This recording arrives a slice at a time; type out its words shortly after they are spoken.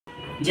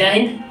Jai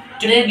Hind.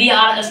 Today we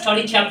are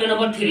studying chapter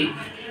number 3.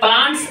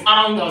 Plants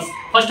around us.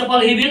 First of all,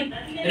 he will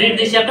read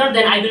this chapter.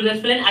 Then I will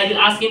explain. I will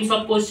ask him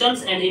some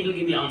questions and he will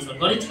give me answer.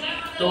 Got it?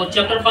 So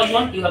chapter first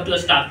one, you have to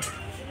start.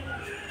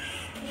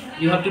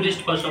 You have to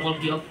list first of all.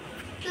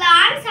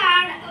 Plants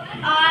are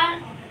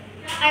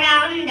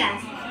around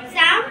us.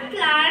 Some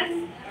plants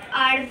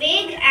are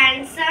big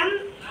and some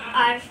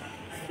are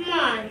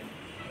small.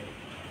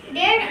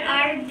 There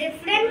are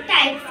different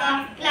types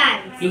of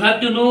plants. You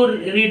have to know,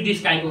 read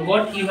this type of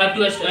what you have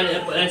to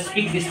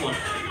speak this one.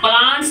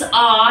 Plants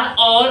are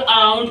all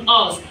around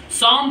us.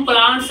 Some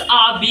plants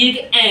are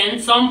big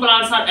and some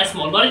plants are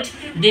small. But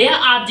there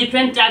are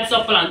different types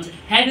of plants.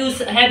 Have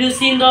you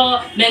seen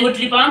the mango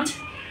tree plant?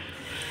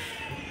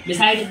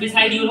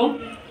 Beside you know?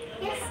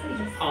 Yes.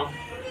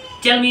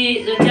 Tell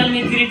me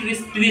three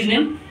trees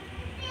name.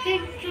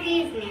 Trees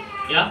name.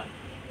 Yeah.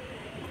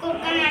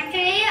 Coconut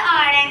tree,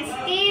 orange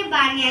tree,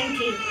 banyan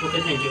tree.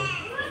 Okay, thank you.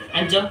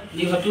 And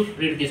you have to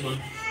read this one.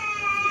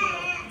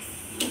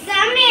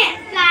 Some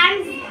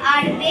plants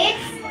are big,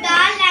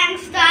 tall and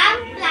strong.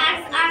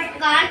 Plants are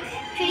called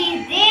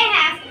trees. They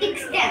have thick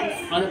stems.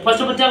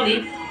 First of all, tell me,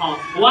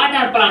 what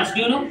are plants? Do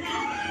you know?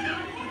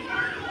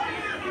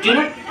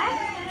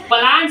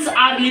 Plants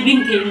are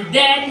living things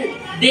that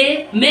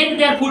they make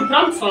their food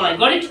from sunlight.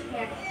 Got it?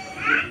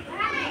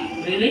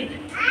 Yes. Really?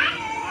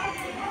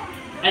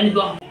 And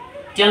go.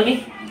 Tell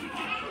me.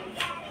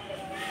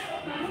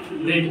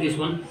 Read this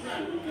one.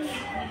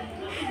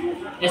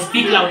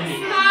 Speak loudly.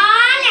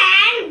 Small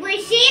and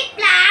bushy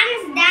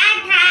plants that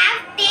have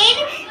thin,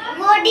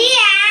 woody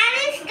and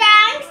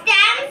strong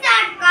stems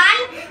are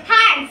called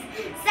herbs.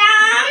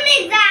 Some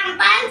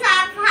examples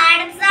of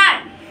herbs are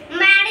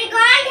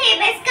marigold,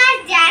 hibiscus,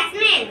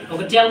 jasmine.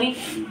 Okay,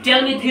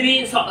 tell me three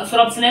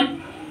shrubs name.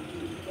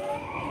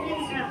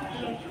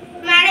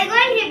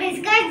 Marigold,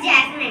 hibiscus,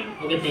 jasmine.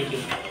 Okay, thank you.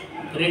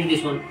 Read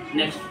this one.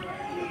 Next.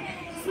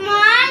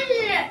 Small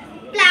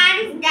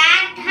plants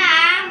that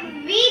have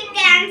weak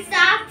and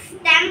soft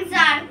stems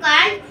are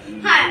called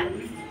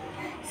herbs.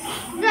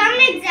 Some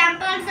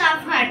examples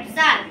of herbs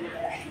are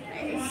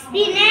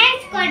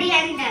spinach,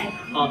 coriander.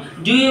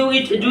 Do you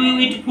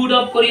eat food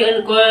of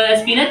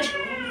spinach?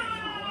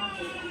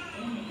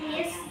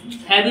 Yes.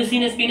 Have you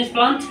seen a spinach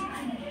plant?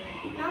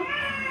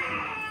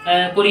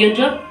 No.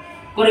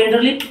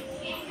 Coriander leaf?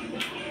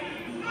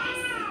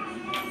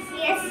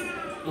 Yes.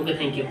 Okay,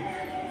 thank you.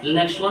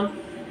 Next one.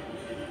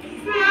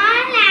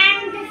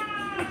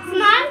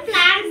 Small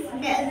plants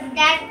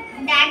that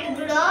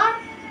grow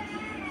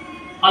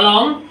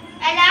Along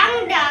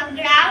the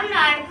ground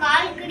are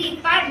called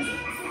creepers.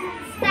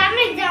 Some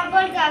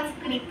examples of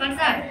creepers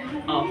are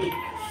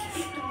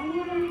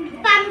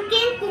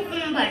pumpkin,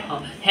 cucumber.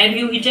 Have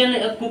you eaten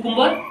a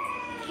cucumber?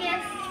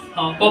 Yes.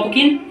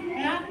 Pumpkin?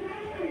 No.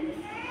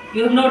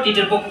 You have not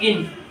eaten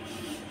pumpkin.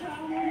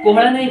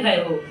 कोहड़ा नहीं खाए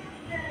हो?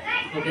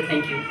 Okay,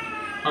 thank you.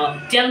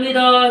 Tell me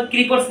the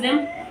creepers name.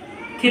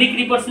 Three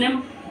creepers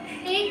name.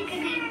 Three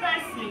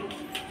creepers name.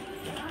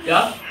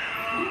 Yeah.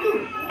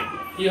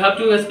 You have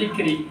to speak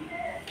three.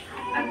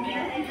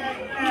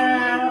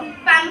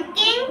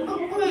 Pumpkin,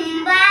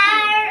 cucumber,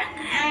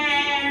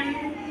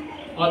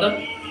 Other.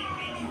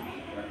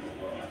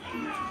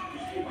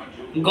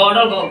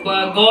 God's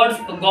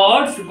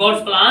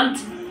plant.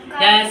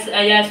 Yes,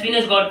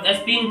 spinach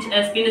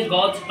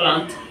God's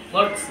plant.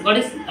 God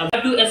is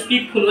have to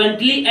speak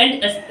fluently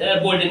and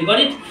boldly. Got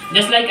it?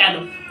 Just like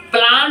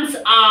plants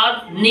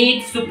are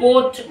need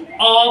support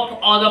of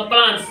other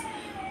plants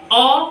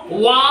or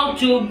want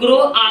to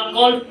grow are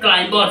called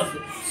climbers.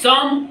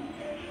 Some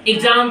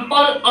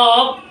example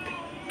of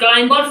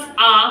climbers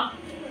are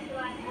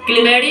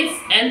clematis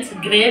and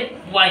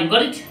grapevine.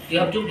 Got it? You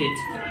have to read.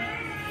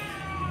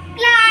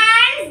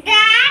 plants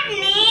that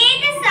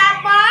need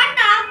support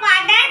of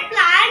other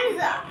plants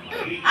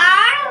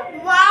or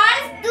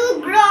walls to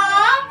grow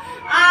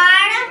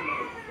are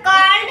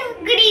called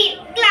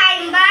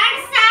climbers.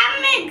 Some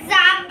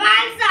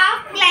examples of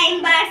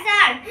climbers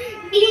are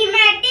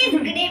clematis,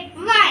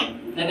 grapevine.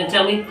 Now,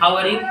 tell me, how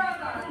are you?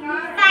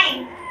 Fine.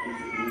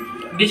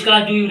 Which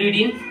class do you read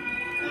in?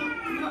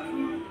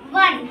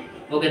 1.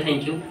 Okay,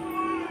 thank you.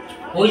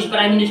 Who is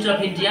Prime Minister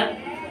of India?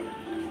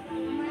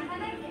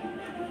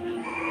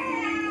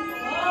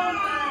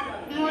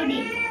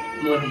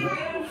 Modi.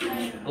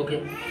 Okay.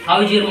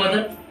 How is your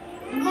mother?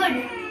 Good.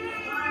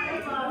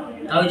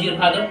 How is your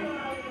father?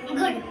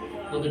 Good.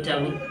 Okay, tell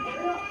me.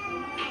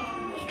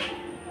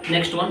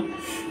 Next one.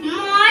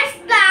 Most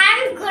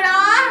plants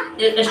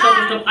grow.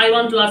 Stop. I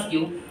want to ask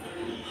you.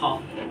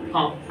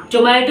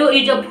 Tomato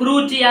is a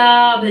fruit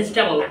या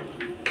vegetable?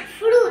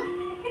 Fruit.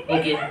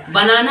 Okay.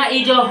 Banana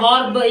is a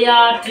herb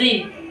या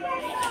tree?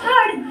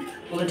 Herb.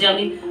 Okay, tell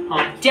me.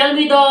 Tell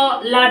me the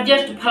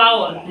largest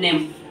flower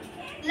name.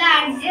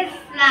 Largest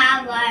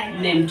flower.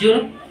 Name. Do you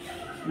know?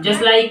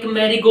 Just like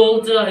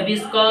marigolds,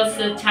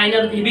 hibiscus,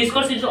 China.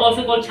 Hibiscus is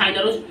also called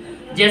China rose.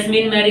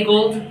 Jasmine,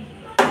 marigold,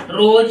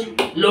 rose,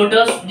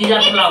 lotus. These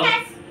are flowers.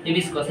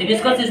 Hibiscus.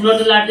 Hibiscus is not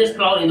the largest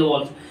flower in the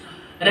world.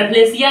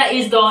 Rafflesia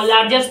is the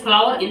largest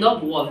flower in the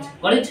world.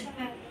 Got it?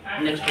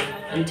 Next one.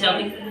 And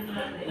tell me.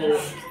 Oh.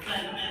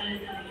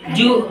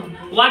 Do you,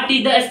 what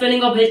is the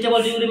spelling of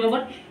vegetable? Do you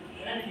remember?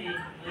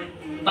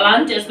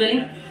 Plant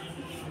spelling?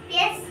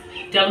 Yes.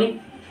 Tell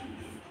me.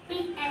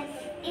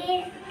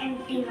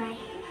 P-S-A-N-T-Y.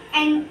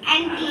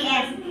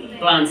 N-T-S.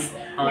 Plants.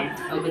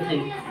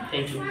 Okay,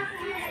 thank you.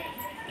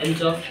 And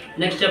so,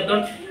 next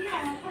chapter,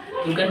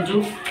 you can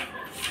do.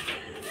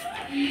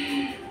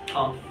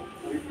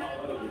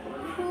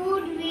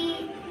 Food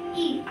we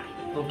eat.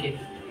 Okay.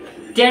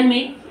 Tell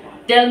me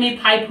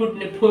 5 fruit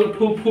name.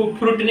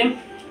 Fruit name.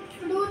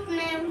 Fruit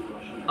name.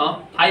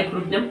 5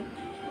 fruit name.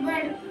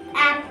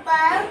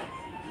 Apple.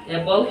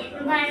 Apple.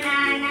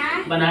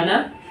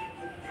 Banana.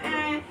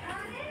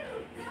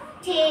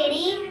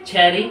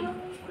 Cherry.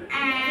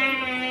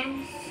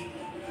 And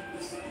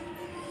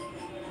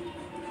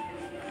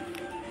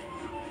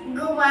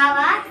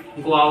guava.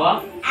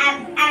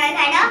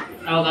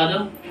 Avocado.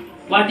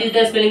 What is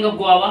the spelling of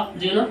guava?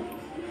 Do you know?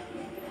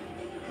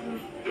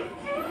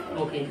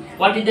 Okay.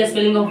 What is the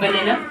spelling of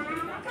banana?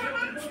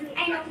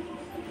 I know.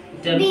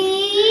 Tell me.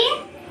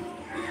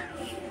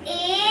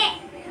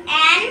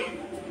 B-A-N.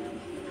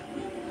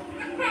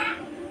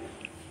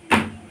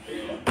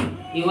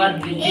 You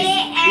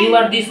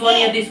are this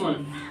one or this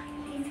one?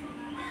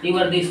 You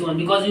are this one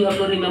because you have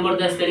to remember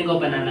the spelling of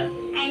banana.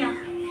 I know.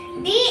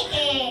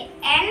 B-A-N-A-N-A.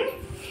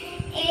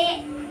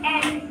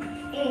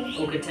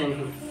 Okay, thank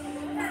you.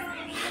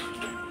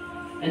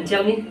 And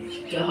tell me,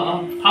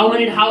 how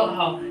many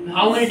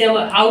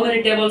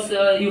tables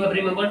you have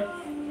remembered?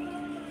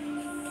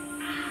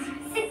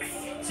 6.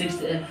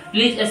 6.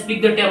 Please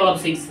speak the table of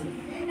 6. 6 1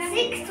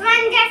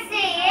 just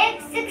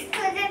 6, 6 2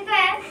 just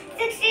 12,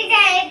 6 3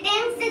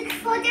 18, 6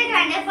 4 just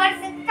 24,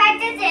 6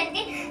 5 just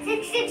 80,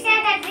 6 6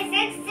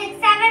 36, 6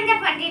 7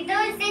 just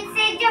 42, 6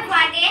 8 just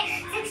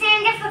 48, 6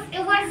 9 just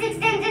 54, 6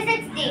 10 just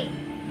 60.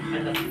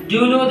 Do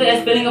you know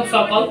the spelling of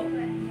circle?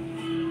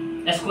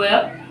 A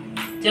square.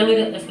 Tell me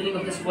the spelling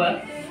of the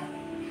square.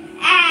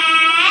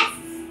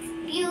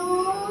 S-U-U-A-R-E.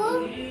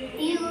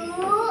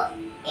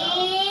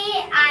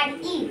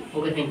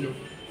 Okay, thank you.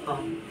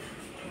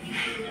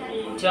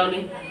 Tell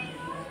me.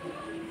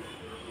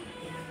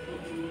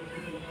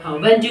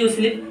 When do you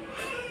sleep?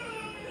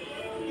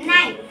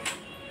 9.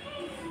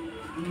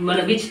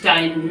 Which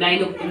time?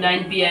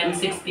 9 p.m.,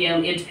 6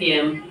 p.m., 8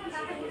 p.m.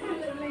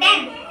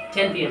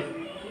 10 p.m.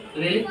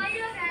 Really?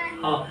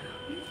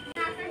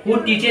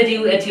 Who teaches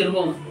you at your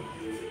home?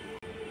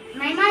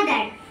 My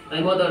mother.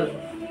 My mother.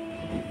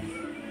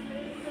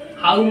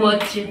 How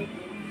much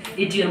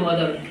is your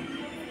mother?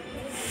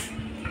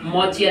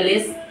 Much or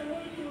less?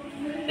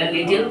 A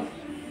little?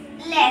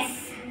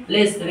 Less.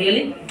 Less,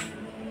 really?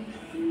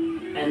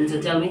 And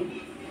tell me.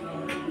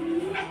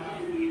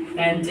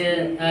 And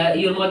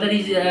your mother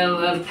is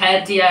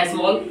fat or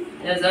small?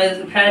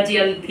 Fat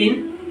or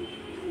thin?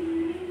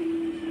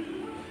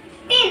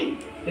 Thin.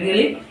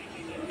 Really?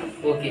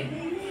 Okay.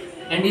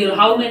 And you,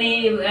 how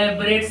many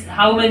breads?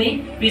 How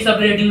many piece of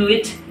bread do you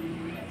eat?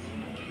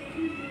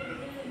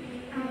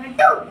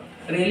 2.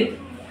 Really?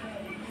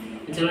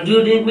 So, do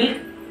you drink milk?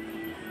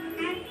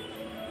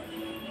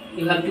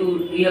 You have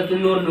to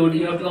know.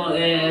 You have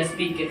to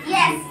speak.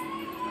 Yes.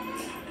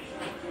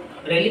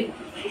 Really?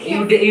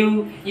 You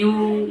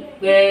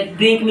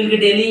drink milk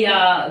daily?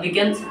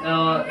 Weekends?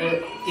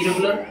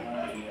 Irregular?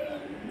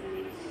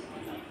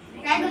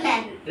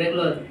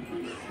 Regular.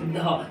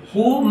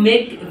 Who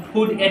make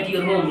food at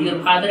your home?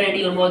 Your father and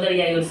your mother, or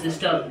your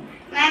sister?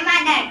 My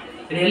mother.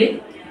 Really?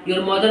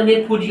 Your mother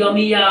make food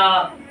yummy,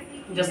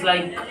 just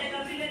like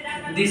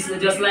this,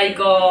 just like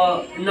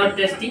not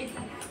tasty?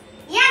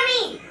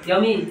 Yummy.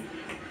 Yummy.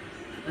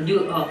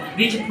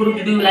 Which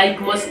fruit do you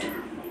like most?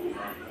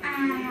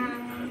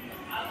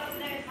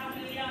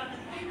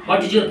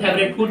 What is your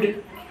favorite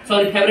food?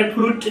 Sorry, favorite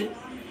fruit?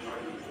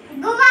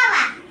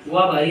 Guava.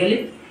 Guava,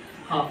 really?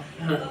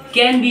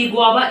 Can be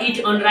guava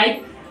eat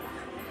unripe?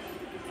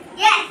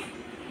 Yes.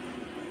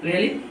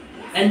 Really?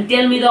 And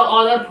tell me the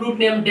other fruit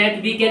name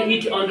that we can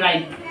eat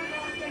unripe.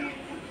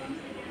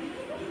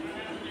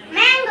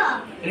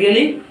 Mango.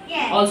 Really?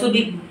 Yes. Also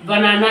the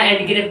banana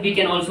and grape we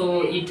can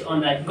also eat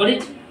unripe. Got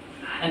it?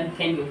 And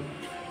thank you.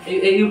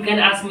 You can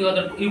ask me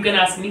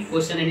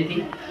question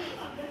anything.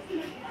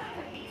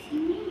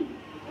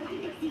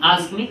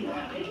 Ask me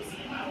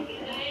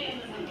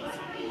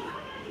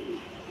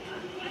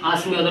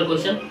other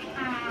question.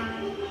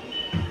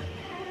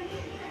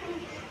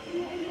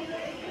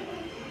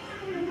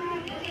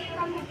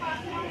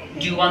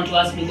 Do you want to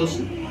ask me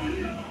question?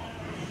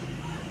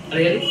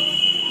 Really?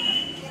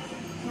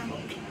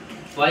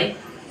 Why?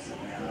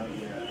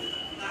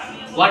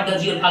 What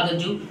does your father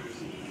do?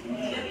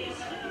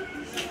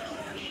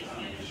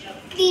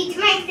 Teach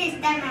my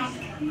sister math.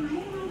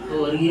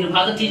 Oh, your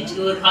father teaches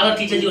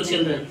your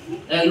children,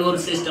 your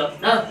sister.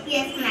 No?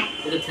 Yes,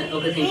 math. Okay,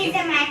 thank you. He's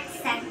a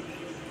math son.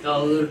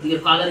 Oh, your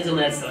father is a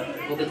math sir.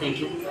 Okay, thank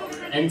you.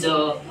 And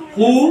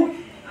who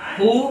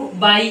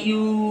buy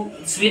you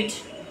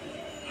sweet?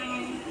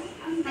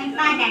 My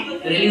father.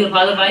 Really, your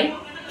father buy?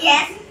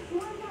 Yes.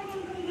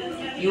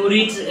 You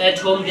reach at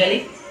home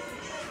daily?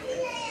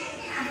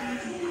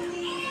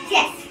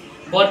 Yes.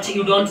 But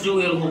you don't do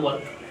your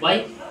homework.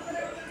 Why?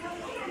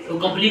 You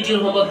complete your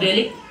homework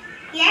daily.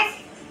 Yes.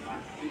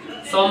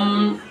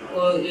 Some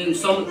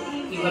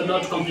you have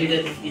not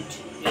completed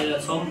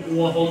it. Some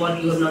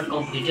homework you have not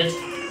completed.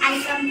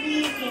 I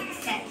completed,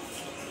 sir.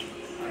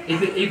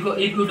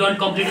 If you don't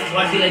complete it,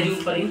 what will I do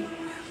for you?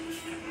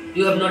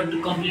 You have not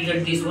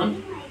completed this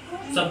one.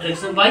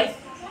 Subtraction. Why?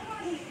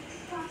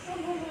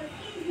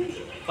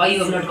 Why you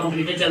have not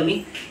completed? Tell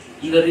me.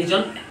 Your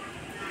reason.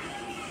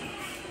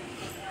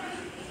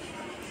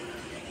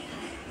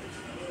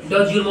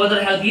 Does your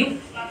mother help you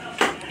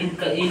in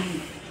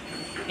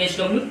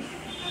HW?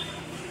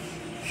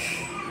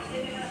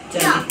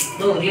 Tell No. me.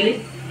 No, really?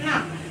 No.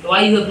 Why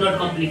you have not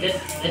completed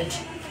it?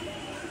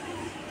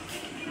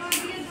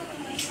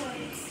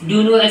 Do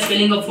you know the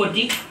spelling of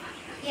 40?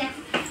 Yes.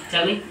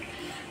 Tell me.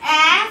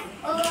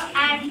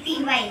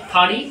 FORTY.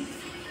 30.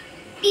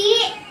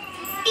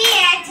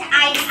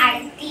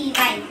 THIRTY.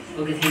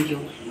 Okay, thank you.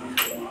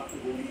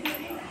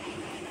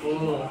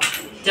 Oh,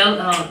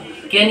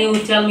 can you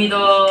tell me the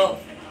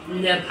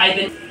five?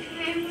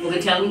 Okay,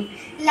 tell me.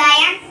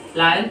 Lion.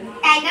 Lion,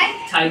 Tiger.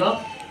 tiger,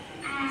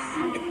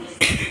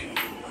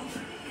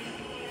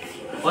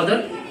 other,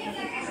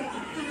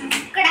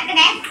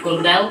 Crocodile.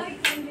 crocodile,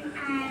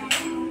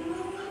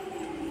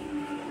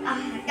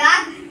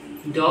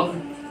 Dog.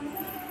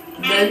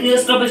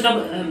 dog. Stop.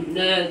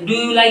 Do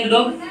you like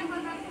dog?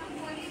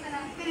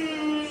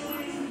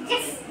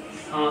 Yes.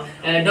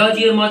 Does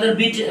your mother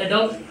beat a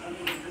dog?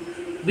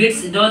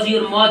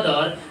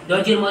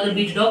 Does your mother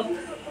beat dog?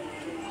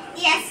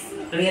 Yes.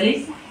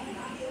 Really?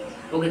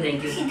 Okay,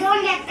 thank you. She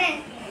don't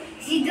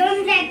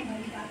let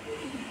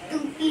to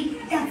eat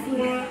the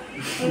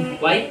food.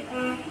 Why?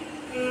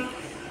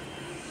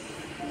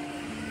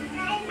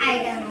 I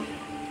don't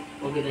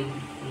know. Okay, thank you.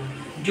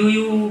 Do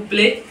you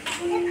play?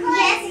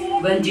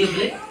 Yes. When do you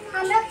play?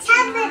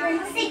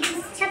 Six.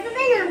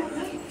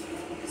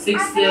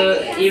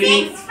 6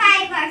 evening. 6,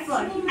 5 or 4.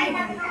 I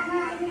don't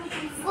know.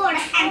 4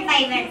 and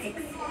 5 and 6.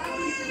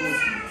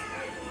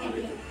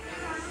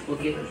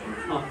 Okay.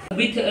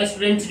 With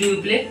students do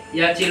you play?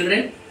 Yeah,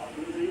 children.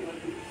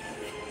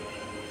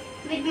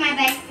 With my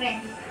best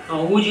friend.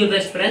 Who's your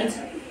best friend?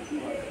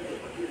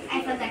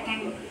 I forgot her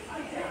name.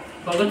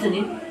 Forgotten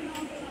him?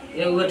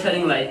 You were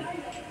telling lie.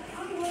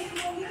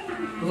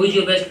 Who's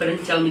your best friend?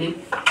 Tell me name.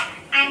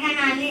 I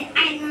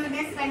know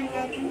this one.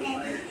 I can tell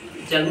you.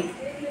 Tell me.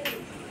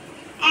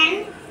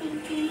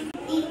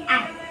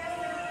 Neer.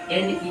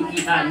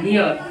 Neer.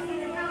 Near.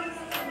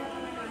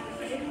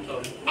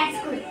 At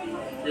school.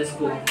 Let's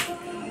go.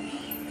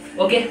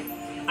 Okay.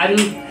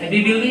 We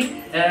will be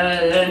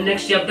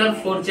next chapter,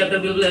 4th chapter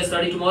we will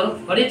study tomorrow.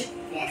 Got it?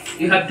 Yes.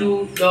 You have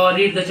to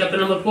read the chapter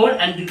number 4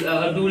 and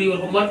do your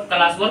homework,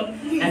 class work,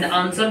 and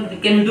answer.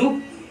 Can you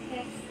do?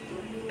 Yes.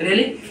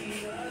 Really?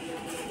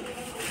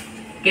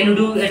 Can you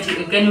do it?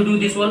 Can you do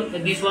this one?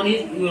 This one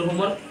is your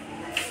homework.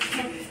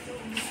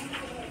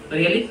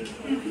 Really?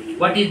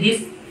 What is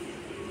this?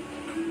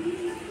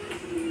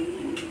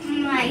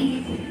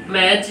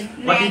 Match.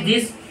 What is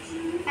this?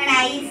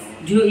 Rice.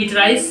 Do you eat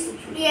rice?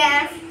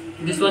 Yes.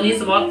 This one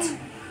is what?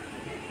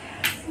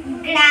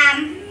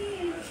 Gram.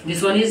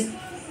 This one is.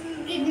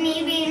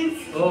 Kidney beans.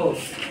 Oh.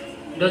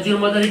 Does your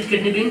mother eat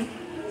kidney bean?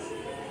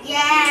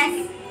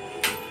 Yes.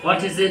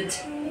 What is it?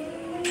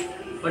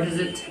 What is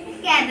it?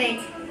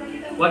 Cabbage.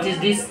 What is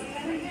this?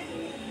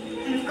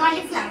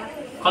 Cauliflower.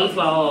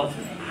 Cauliflower.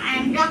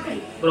 And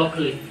broccoli.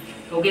 Broccoli.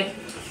 Okay.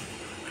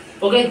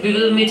 Okay, we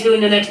will meet you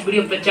in the next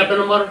video, chapter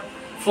number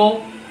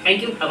 4.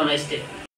 Thank you. Have a nice day.